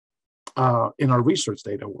in our research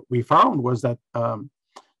data, what we found was that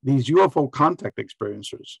these UFO contact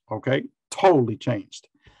experiencers, okay, totally changed.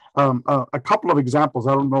 A couple of examples.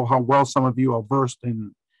 I don't know how well some of you are versed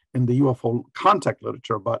in the UFO contact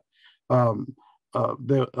literature, but Whitley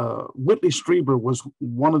Strieber was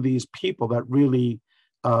one of these people that really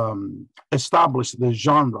established the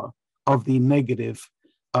genre of the negative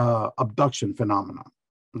abduction phenomenon.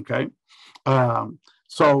 Okay,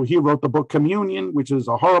 so he wrote the book Communion, which is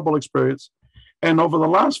a horrible experience. And over the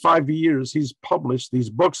last 5 years, he's published these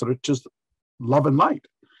books that are just love and light.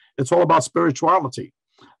 It's all about spirituality.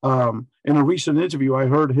 In a recent interview, I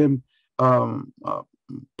heard him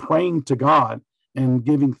praying to God and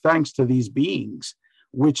giving thanks to these beings,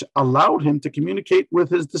 which allowed him to communicate with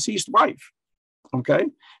his deceased wife. Okay.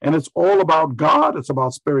 And it's all about God. It's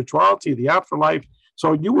about spirituality, the afterlife.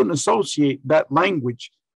 So you wouldn't associate that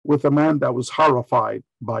language with a man that was horrified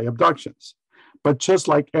by abductions. But just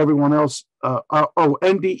like everyone else,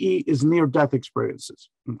 NDE is near-death experiences.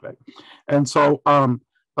 Okay. And so,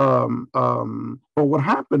 but what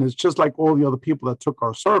happened is just like all the other people that took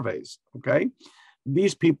our surveys, okay,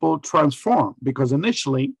 these people transformed because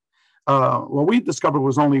initially, what we discovered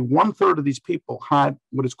was only 1/3 of these people had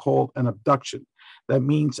what is called an abduction. That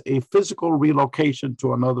means a physical relocation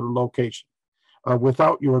to another location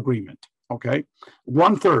without your agreement. Okay,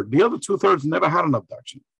 1/3. The other 2/3 never had an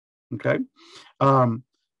abduction. Okay,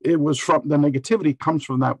 it was from the negativity comes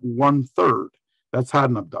from that 1/3 that's had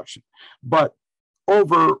an abduction. But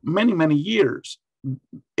over many, many years,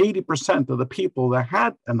 80% of the people that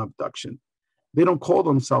had an abduction, they don't call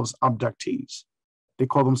themselves abductees. They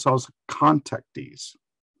call themselves contactees.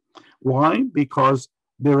 Why? Because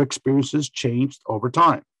their experiences changed over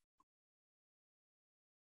time.